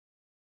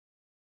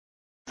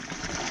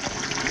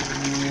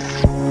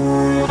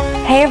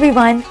Hey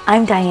everyone,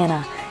 I'm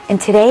Diana,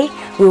 and today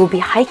we will be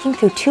hiking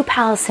through two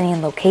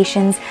Palestinian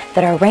locations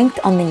that are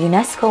ranked on the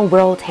UNESCO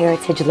World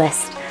Heritage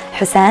List,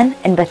 Husan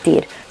and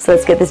Battir. So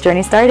let's get this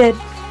journey started.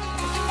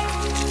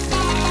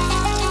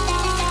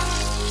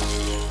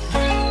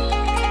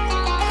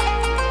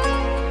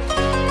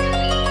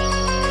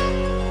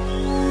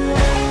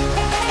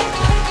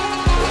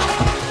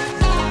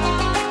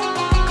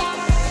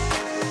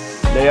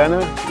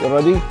 Diana, you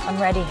ready?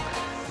 I'm ready.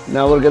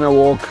 Now we're gonna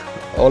walk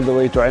all the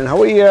way to Ain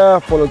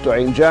Hawiya, follow to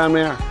Ain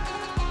Jami',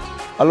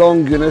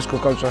 along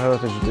UNESCO Cultural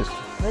Heritage List.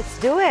 Let's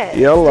do it.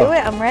 Yalla. Let's do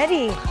it. I'm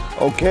ready.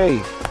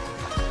 Okay,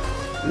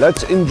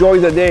 let's enjoy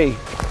the day.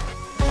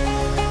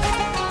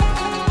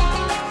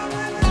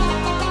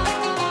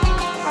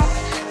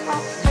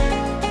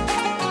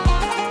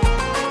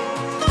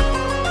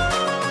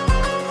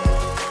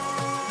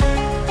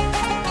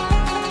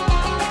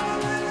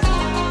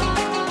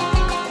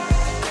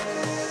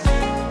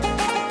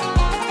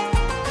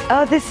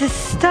 Oh, this is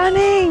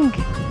stunning.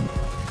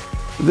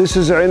 This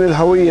is Ain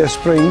Hawiya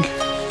Spring.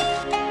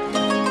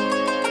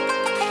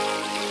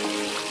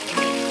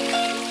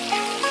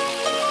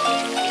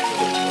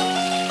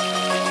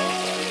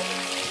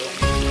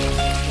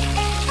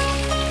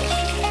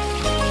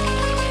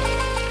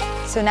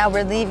 So now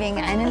we're leaving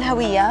Ain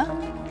Hawiya,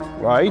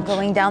 Right.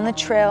 going down the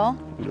trail.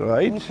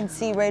 Right. You can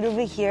see right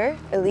over here,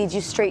 it leads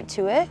you straight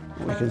to it.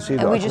 We can see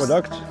the And we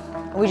aqueduct.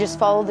 We just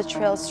follow the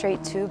trail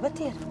straight to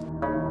Battir.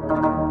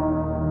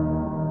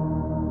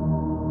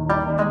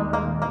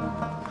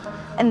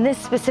 And this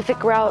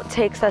specific route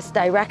takes us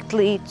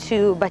directly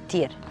to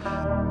Battir.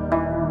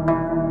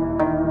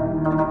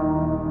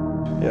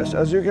 Yes,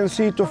 as you can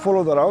see, to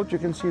follow the route, you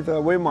can see the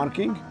way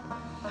marking.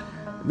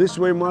 This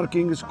way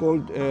marking is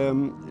called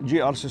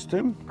GR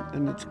system,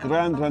 and it's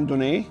Grand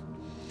Randonnée.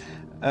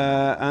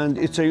 And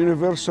it's a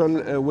universal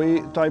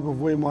type of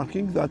way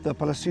marking that the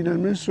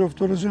Palestinian Ministry of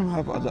Tourism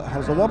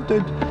has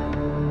adopted.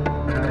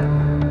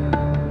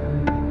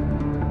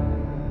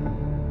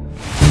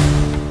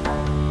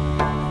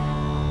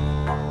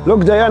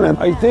 Look, Diana,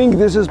 I think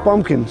this is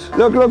pumpkins.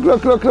 Look, look,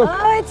 look, look, look.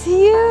 Oh, it's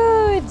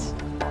huge!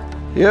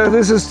 Yeah,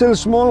 this is still a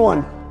small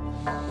one.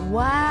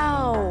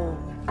 Wow!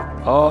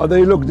 Oh,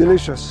 they look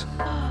delicious.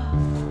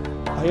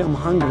 I am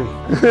hungry.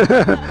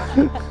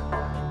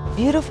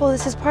 Beautiful,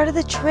 this is part of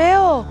the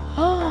trail.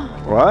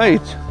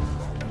 Right.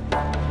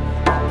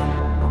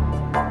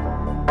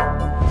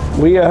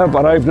 We have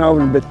arrived now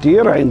in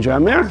Battir, Ain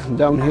Jami'.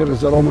 Down here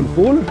is the Roman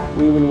pool.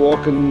 We will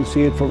walk and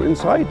see it from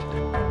inside.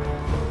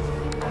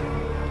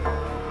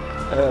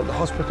 The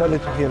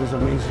hospitality here is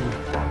amazing.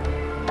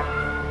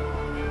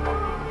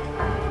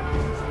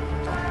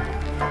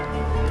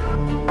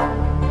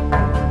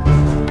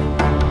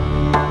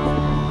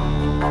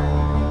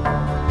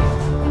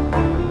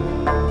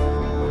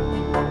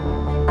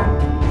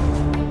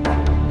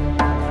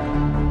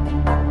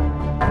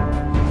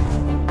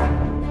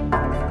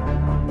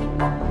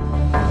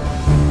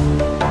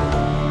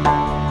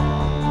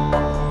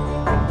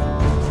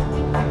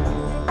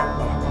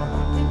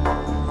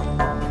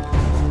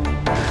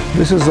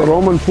 This is the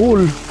Roman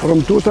pool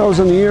from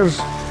 2,000 years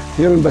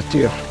here in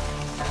Battir.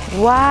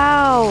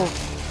 Wow!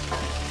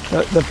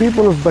 The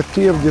people of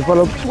Battir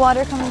developed...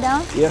 Water coming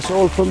down? Yes,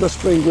 all from the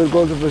spring. We'll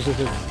go to visit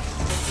it.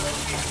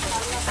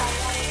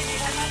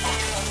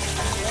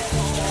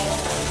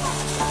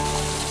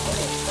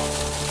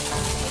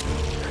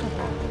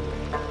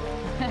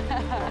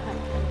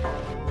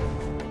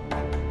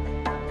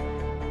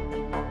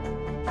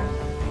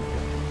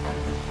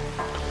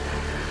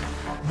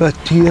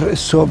 Battir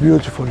is so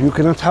beautiful. You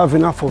cannot have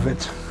enough of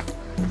it.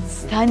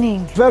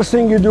 Stunning. First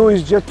thing you do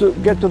is just to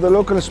get to the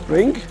local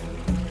spring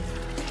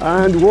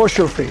and wash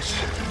your face.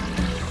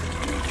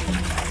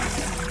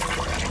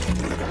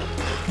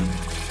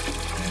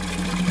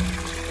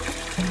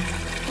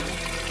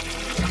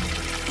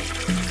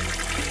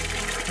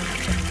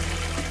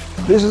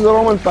 This is the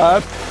Roman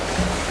path.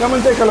 Come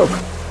and take a look.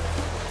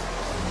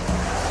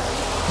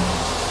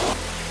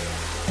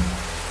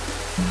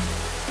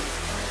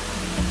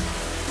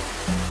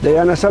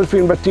 Diana, selfie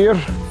in Battir.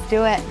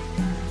 Do it.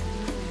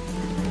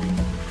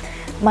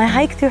 My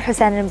hike through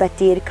Husan and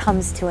Battir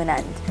comes to an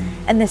end,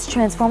 and this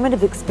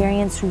transformative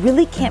experience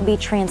really can't be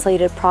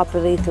translated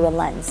properly through a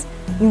lens.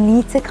 You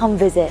need to come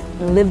visit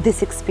and live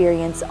this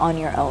experience on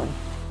your own.